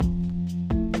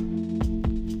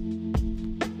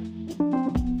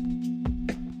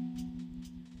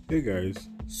Hey guys,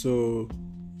 so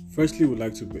firstly, we'd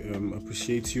like to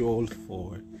appreciate you all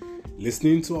for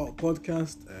listening to our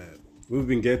podcast. We've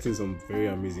been getting some very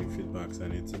amazing feedbacks,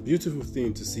 and it's a beautiful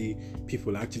thing to see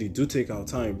people actually do take our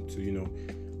time to,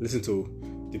 listen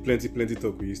to the plenty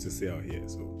talk we used to say out here.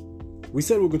 So we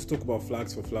said we're going to talk about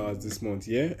flags for flowers this month,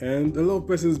 yeah? And a lot of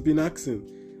persons been asking,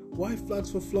 why flags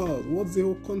for flowers? What's the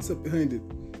whole concept behind it?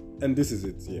 And this is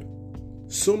it, yeah.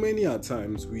 So many at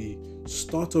times we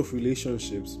start off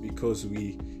relationships because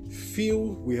we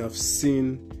feel we have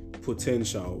seen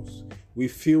potentials. We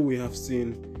feel we have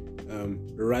seen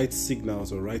right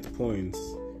signals or right points.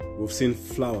 We've seen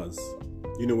flowers.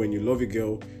 When you love a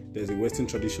girl, there's a Western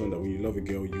tradition that when you love a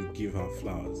girl, you give her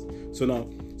flowers. So now,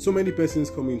 so many persons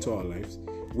come into our lives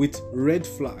with red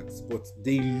flags, but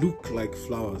they look like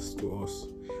flowers to us.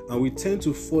 And we tend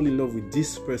to fall in love with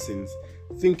these persons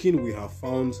thinking we have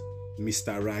found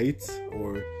Mr. Right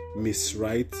or Miss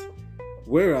Right,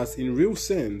 whereas in real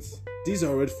sense, these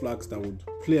are red flags that would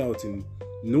play out in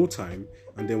no time,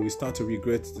 and then we start to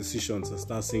regret decisions and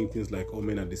start saying things like all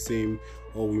men are the same,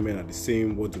 all women are the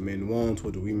same, what do men want,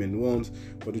 what do women want?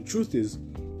 But the truth is,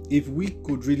 if we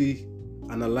could really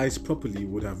analyze properly, we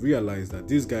would have realized that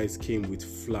these guys came with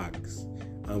flags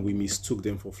and we mistook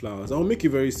them for flowers. I'll make a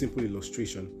very simple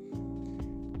illustration.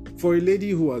 For a lady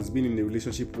who has been in a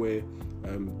relationship where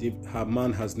her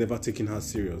man has never taken her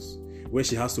serious, where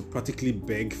she has to practically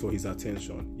beg for his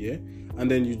attention, yeah?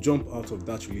 And then you jump out of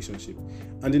that relationship.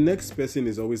 And the next person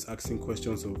is always asking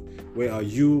questions of, where are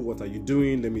you? What are you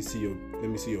doing? Let me see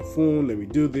your phone. Let me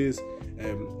do this.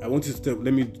 I want you to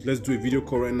let's do a video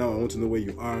call right now. I want to know where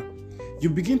you are. You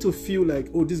begin to feel like,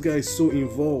 oh, this guy is so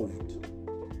involved.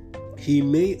 He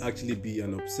may actually be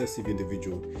an obsessive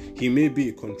individual. He may be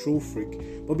a control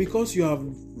freak. But because you have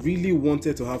really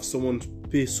wanted to have someone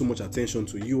pay so much attention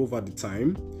to you over the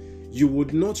time, you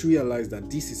would not realize that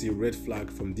this is a red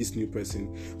flag from this new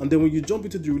person. And then when you jump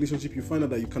into the relationship, you find out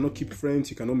that you cannot keep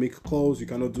friends, you cannot make calls, you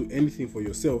cannot do anything for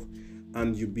yourself,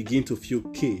 and you begin to feel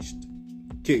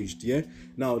caged, yeah?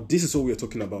 Now, this is what we are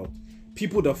talking about.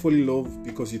 People that fall in love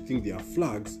because you think they are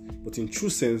flags, but in true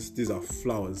sense, these are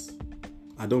flowers.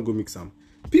 I don't go mix them.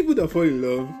 People that fall in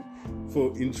love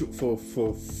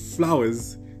for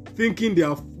flowers, thinking they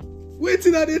are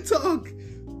waiting at they talk.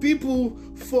 People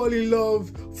fall in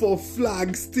love for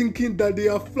flags, thinking that they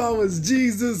are flowers.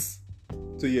 Jesus.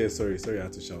 So yeah, sorry, I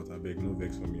had to shout. I beg, no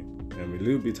vex for me. I'm a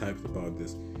little bit hyped about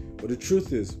this, but the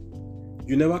truth is,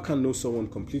 you never can know someone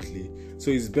completely.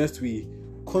 So it's best we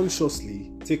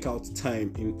consciously take out time,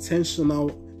 be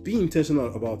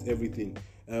intentional about everything.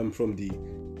 From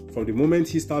the moment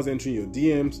he starts entering your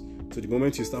DMs to the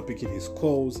moment you start picking his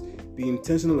calls, be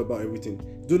intentional about everything.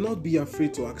 Do not be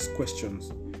afraid to ask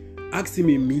questions. Ask him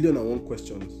 1,000,001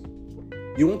 questions.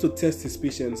 You want to test his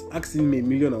patience, ask him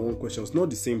 1,000,001 questions. Not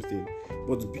the same thing,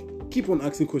 but keep on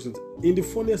asking questions. In the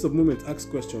funniest of moments, ask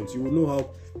questions. You will know how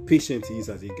patient he is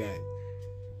as a guy.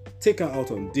 Take her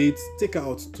out on dates, take her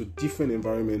out to different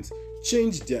environments,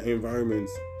 change their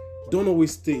environments. Don't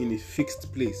always stay in a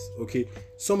fixed place, okay?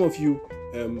 Some of you,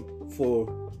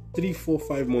 for 3, 4,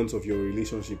 5 months of your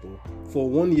relationship, or for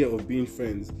 1 year of being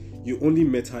friends, you only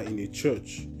met her in a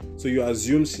church. So you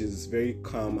assume she's very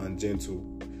calm and gentle.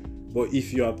 But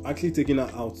if you are actually taking her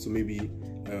out to maybe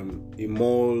a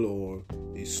mall or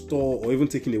a store, or even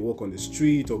taking a walk on the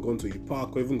street, or gone to a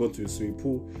park, or even gone to a swimming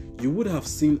pool, you would have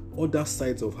seen other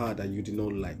sides of her that you did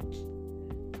not like.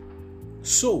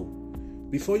 So,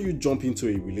 before you jump into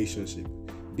a relationship,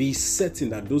 be certain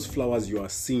that those flowers you are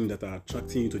seeing that are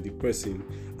attracting you to the person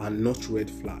are not red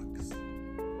flags.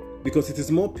 Because it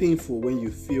is more painful when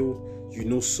you feel you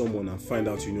know someone and find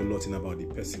out you know nothing about the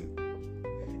person.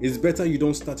 It's better you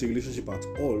don't start a relationship at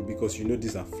all because you know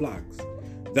these are flags,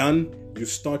 than you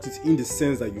start it in the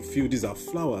sense that you feel these are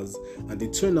flowers and they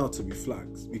turn out to be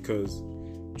flags. Because,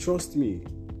 trust me,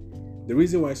 the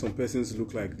reason why some persons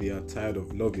look like they are tired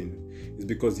of loving is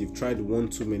because they've tried one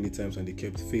too many times and they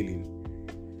kept failing.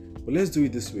 But let's do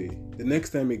it this way. The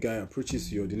next time a guy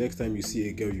approaches you, or the next time you see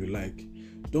a girl you like,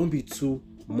 don't be too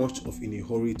much of in a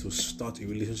hurry to start a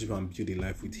relationship and build a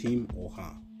life with him or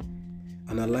her.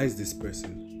 Analyze this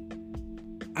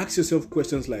person. Ask yourself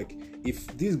questions like, if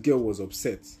this girl was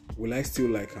upset, will I still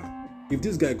like her? If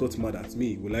this guy got mad at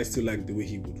me, will I still like the way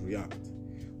he would react?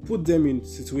 Put them in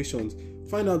situations.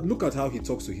 Find out, look at how he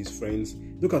talks to his friends,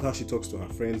 look at how she talks to her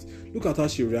friends, look at how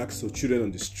she reacts to children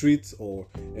on the street or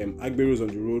agberos on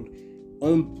the road.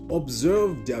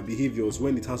 Observe their behaviors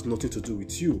when it has nothing to do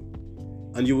with you.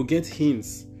 And you will get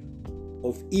hints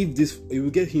to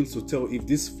tell if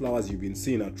these flowers you've been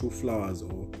seeing are true flowers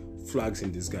or flags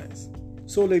in disguise.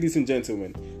 So, ladies and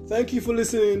gentlemen, thank you for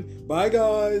listening. Bye,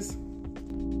 guys.